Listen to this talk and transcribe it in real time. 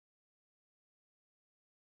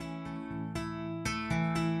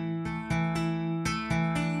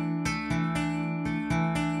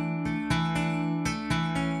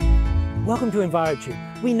Welcome to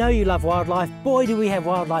Envirotube. We know you love wildlife. Boy, do we have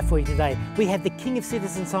wildlife for you today. We have the king of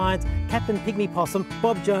citizen science, Captain Pygmy Possum,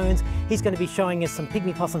 Bob Jones. He's going to be showing us some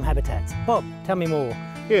pygmy possum habitats. Bob, tell me more.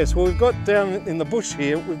 Yes, well, we've got down in the bush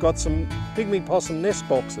here, we've got some pygmy possum nest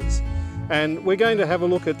boxes. And we're going to have a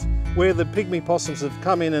look at where the pygmy possums have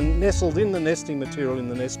come in and nestled in the nesting material in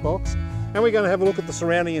the nest box. And we're going to have a look at the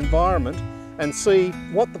surrounding environment and see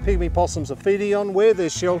what the pygmy possums are feeding on, where they're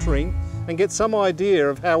sheltering, and get some idea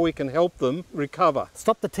of how we can help them recover.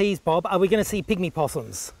 Stop the tease, Bob. Are we going to see pygmy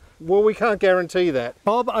possums? Well, we can't guarantee that.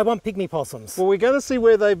 Bob, I want pygmy possums. Well, we're going to see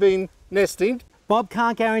where they've been nesting. Bob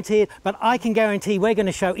can't guarantee it, but I can guarantee we're going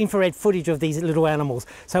to show infrared footage of these little animals.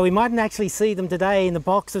 So we mightn't actually see them today in the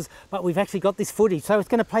boxes, but we've actually got this footage. So it's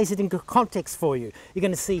going to place it in context for you. You're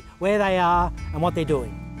going to see where they are and what they're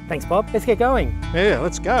doing. Thanks, Bob. Let's get going. Yeah,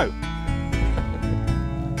 let's go.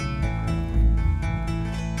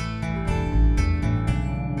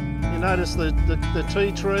 Notice the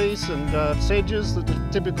tea trees and sedges that are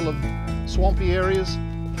typical of swampy areas,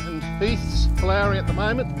 and heaths flowering at the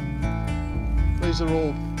moment. These are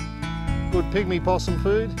all good pygmy possum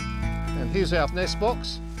food. And here's our nest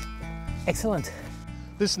box. Excellent.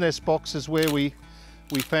 This nest box is where we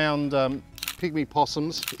found pygmy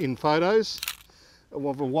possums in photos. We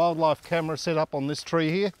have a wildlife camera set up on this tree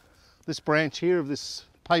here, this branch here of this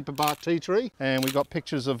paper bark tea tree, and we got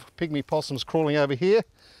pictures of pygmy possums crawling over here.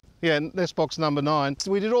 Yeah, nest box number 9.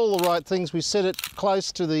 So we did all the right things. We set it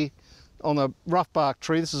close to on a rough bark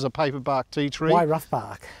tree. This is a paper bark tea tree. Why rough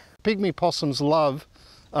bark? Pygmy possums love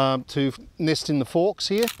to nest in the forks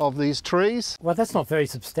here of these trees. Well, that's not very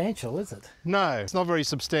substantial, is it? No, it's not very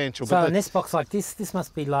substantial. So a nest box like this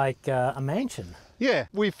must be like a mansion. Yeah,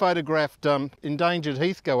 we photographed endangered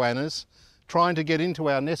heath goannas trying to get into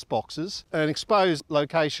our nest boxes. An exposed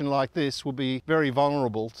location like this will be very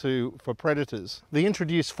vulnerable for predators. The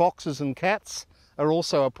introduced foxes and cats are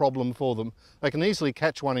also a problem for them. They can easily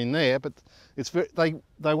catch one in there, but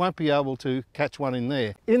they won't be able to catch one in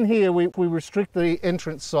there. In here we restrict the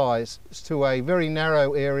entrance size to a very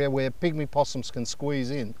narrow area where pygmy possums can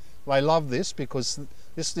squeeze in. They love this because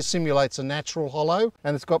this simulates a natural hollow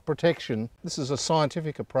and it's got protection. This is a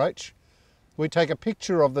scientific approach. We take a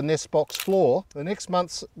picture of the nest box floor. The next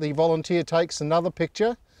month the volunteer takes another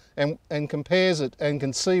picture and compares it and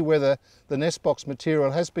can see whether the nest box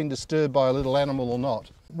material has been disturbed by a little animal or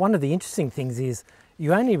not. One of the interesting things is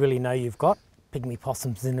you only really know you've got pygmy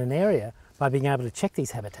possums in an area by being able to check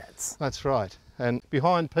these habitats. That's right. And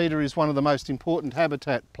behind Peter is one of the most important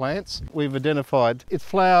habitat plants we've identified. It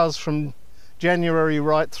flowers from January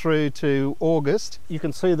right through to August. You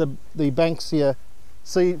can see the Banksia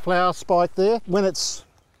seed flower spike there. When it's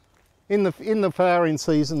in the flowering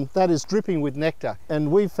season, that is dripping with nectar, and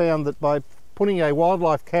we've found that by putting a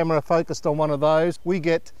wildlife camera focused on one of those, we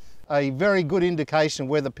get a very good indication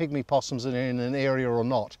whether pygmy possums are in an area or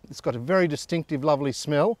not. It's got a very distinctive, lovely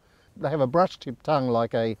smell. They have a brush-tipped tongue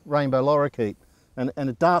like a rainbow lorikeet, and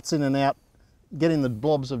it darts in and out, getting the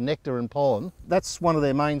blobs of nectar and pollen. That's one of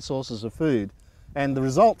their main sources of food, and the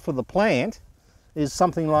result for the plant is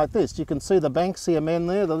something like this. You can see the Banksia men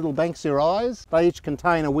there, the little Banksia eyes. They each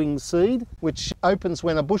contain a winged seed, which opens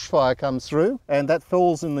when a bushfire comes through, and that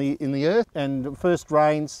falls in the earth, and first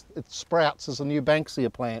rains, it sprouts as a new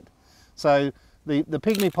Banksia plant. So the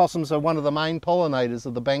pygmy possums are one of the main pollinators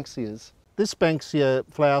of the Banksias. This Banksia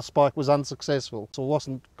flower spike was unsuccessful, so it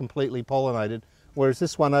wasn't completely pollinated, whereas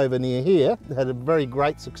this one over near here had a very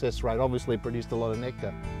great success rate, obviously produced a lot of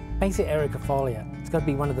nectar. Banksia ericofolia, it's got to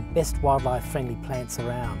be one of the best wildlife-friendly plants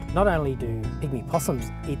around. Not only do pygmy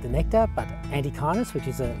possums eat the nectar, but antechinus, which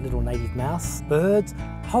is a little native mouse, birds,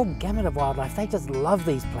 a whole gamut of wildlife, they just love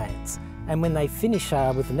these plants. And when they finish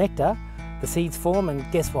with the nectar, the seeds form, and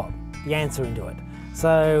guess what? The ants are into it.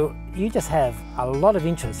 So you just have a lot of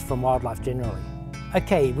interest from wildlife generally.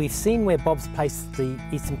 Okay, we've seen where Bob's placed the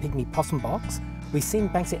Eastern Pygmy Possum box. We've seen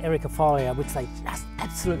Banksia ericofolia, which they just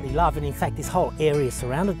absolutely love, and in fact this whole area is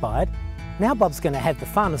surrounded by it. Now Bob's going to have the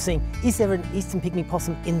fun of seeing, is there an Eastern Pygmy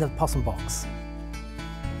Possum in the possum box?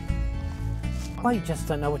 Well, you just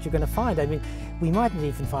don't know what you're going to find. I mean, we mightn't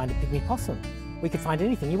even find a pygmy possum. We could find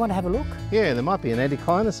anything. You want to have a look? Yeah, there might be an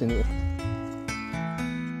antechinus in here.